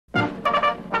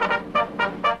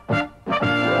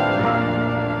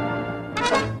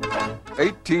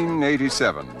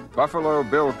1887, Buffalo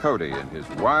Bill Cody in his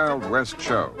Wild West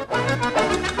show.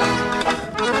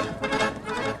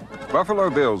 Buffalo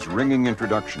Bill's ringing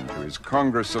introduction to his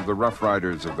Congress of the Rough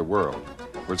Riders of the World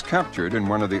was captured in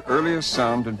one of the earliest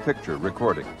sound and picture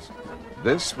recordings.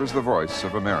 This was the voice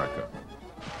of America.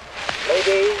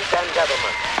 Ladies and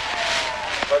gentlemen,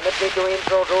 permit me to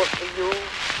introduce to you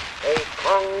a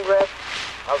Congress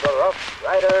of the Rough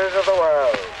Riders of the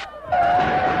World.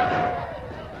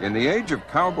 In the age of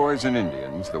cowboys and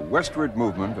Indians, the westward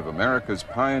movement of America's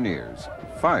pioneers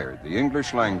fired the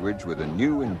English language with a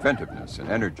new inventiveness and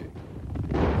energy.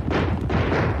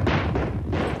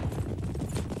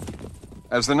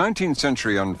 As the 19th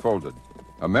century unfolded,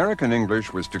 American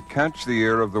English was to catch the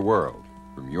ear of the world,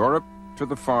 from Europe to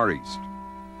the Far East.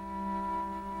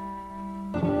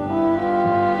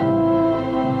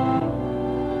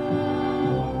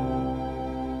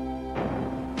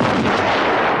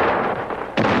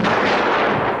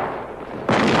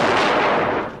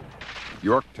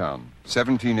 Yorktown,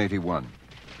 1781,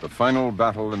 the final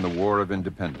battle in the War of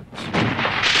Independence.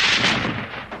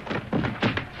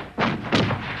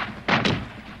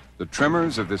 The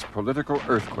tremors of this political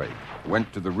earthquake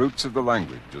went to the roots of the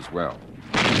language as well.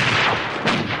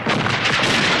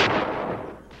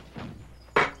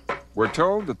 We're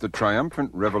told that the triumphant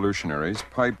revolutionaries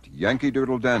piped Yankee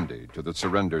Doodle Dandy to the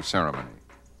surrender ceremony.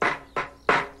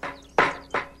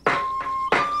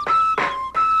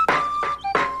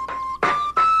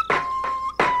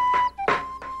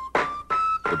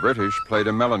 The British played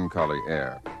a melancholy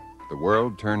air. The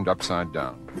world turned upside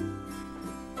down.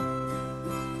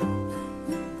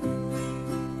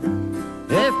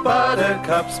 If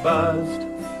buttercups buzzed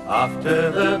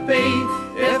after the bee,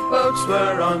 if boats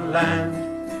were on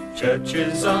land,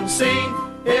 churches on sea,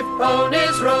 if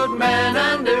ponies rode men,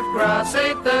 and if grass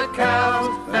ate the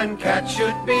cows, then cats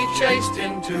should be chased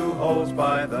into holes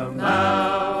by the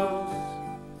mouse.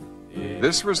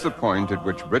 This was the point at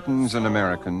which Britons and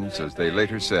Americans, as they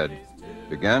later said,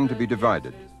 began to be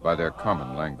divided by their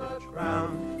common language.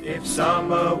 If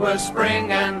summer was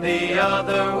spring and the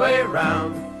other way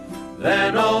round,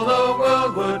 then all the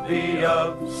world would be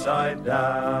upside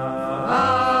down.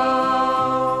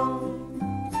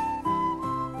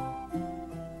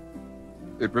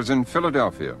 It was in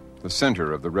Philadelphia, the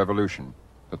center of the Revolution,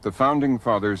 that the Founding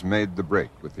Fathers made the break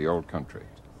with the old country.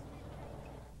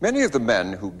 Many of the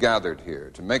men who gathered here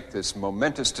to make this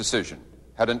momentous decision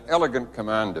had an elegant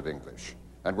command of English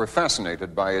and were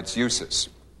fascinated by its uses.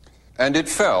 And it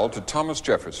fell to Thomas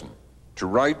Jefferson to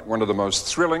write one of the most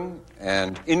thrilling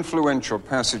and influential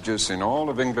passages in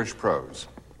all of English prose,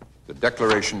 the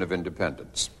Declaration of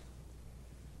Independence.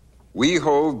 We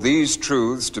hold these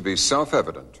truths to be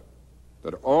self-evident,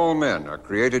 that all men are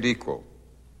created equal,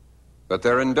 that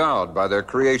they're endowed by their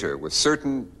Creator with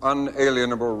certain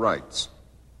unalienable rights,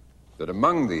 that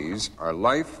among these are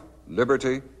life,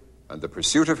 liberty, and the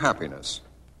pursuit of happiness.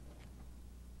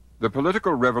 The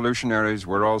political revolutionaries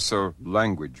were also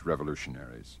language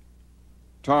revolutionaries.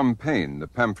 Tom Paine, the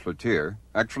pamphleteer,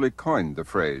 actually coined the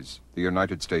phrase, the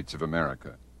United States of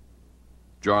America.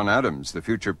 John Adams, the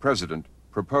future president,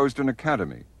 proposed an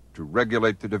academy to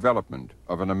regulate the development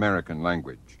of an American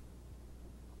language.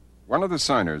 One of the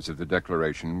signers of the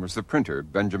Declaration was the printer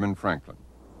Benjamin Franklin.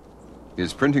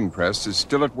 His printing press is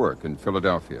still at work in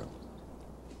Philadelphia.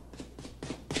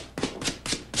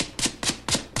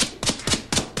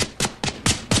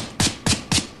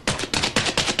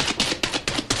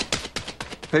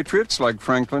 Patriots like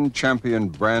Franklin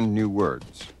championed brand new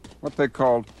words, what they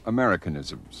called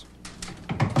Americanisms.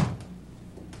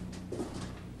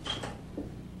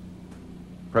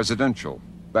 Presidential,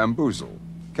 bamboozle,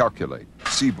 calculate,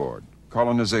 seaboard,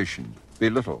 colonization,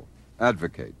 belittle,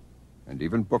 advocate, and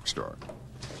even bookstore.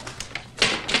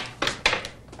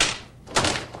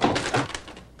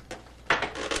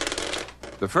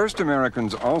 The first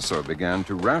Americans also began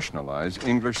to rationalize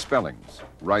English spellings,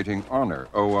 writing honor,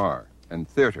 O-R, and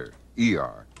theater,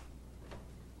 E-R.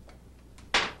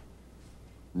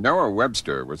 Noah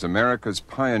Webster was America's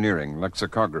pioneering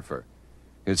lexicographer.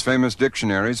 His famous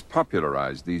dictionaries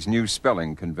popularized these new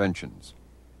spelling conventions.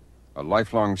 A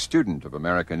lifelong student of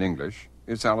American English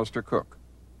is Alistair Cook.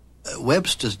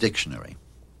 Webster's dictionary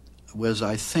was,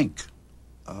 I think,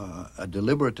 a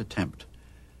deliberate attempt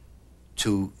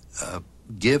to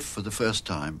give for the first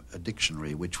time a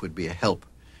dictionary which would be a help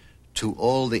to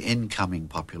all the incoming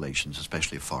populations,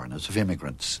 especially foreigners, of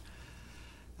immigrants.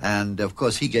 And, of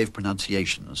course, he gave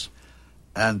pronunciations.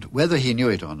 And whether he knew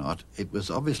it or not, it was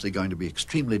obviously going to be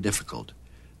extremely difficult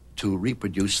to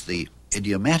reproduce the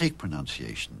idiomatic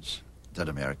pronunciations that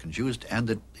Americans used and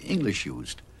that English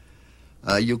used.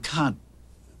 You can't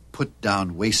put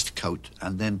down waistcoat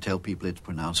and then tell people it's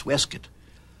pronounced waistcoat,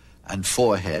 and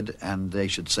forehead, and they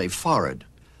should say forehead.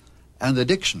 And the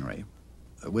dictionary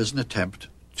was an attempt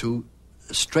to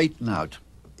straighten out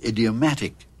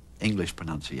idiomatic English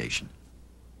pronunciation.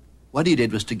 What he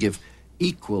did was to give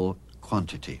equal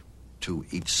quantity to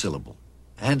each syllable.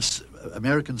 Hence,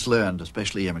 Americans learned,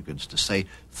 especially immigrants, to say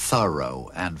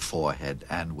thorough and forehead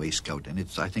and waistcoat, and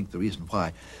it's, I think, the reason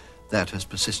why that has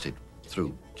persisted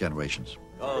through generations.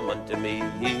 Come unto me,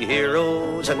 ye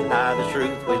heroes, and I the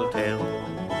truth will tell,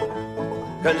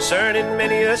 concerning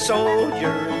many a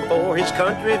soldier who for his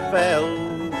country fell,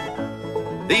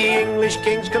 the English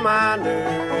king's commander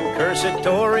and cursed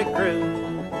Tory crew,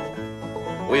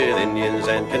 with Indians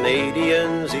and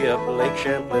Canadians he up Lake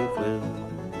Champlain flew.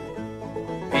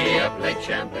 He up Lake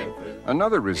Champlain flew.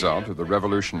 Another result of the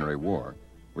Revolutionary War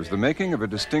was the making of a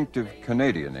distinctive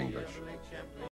Canadian English.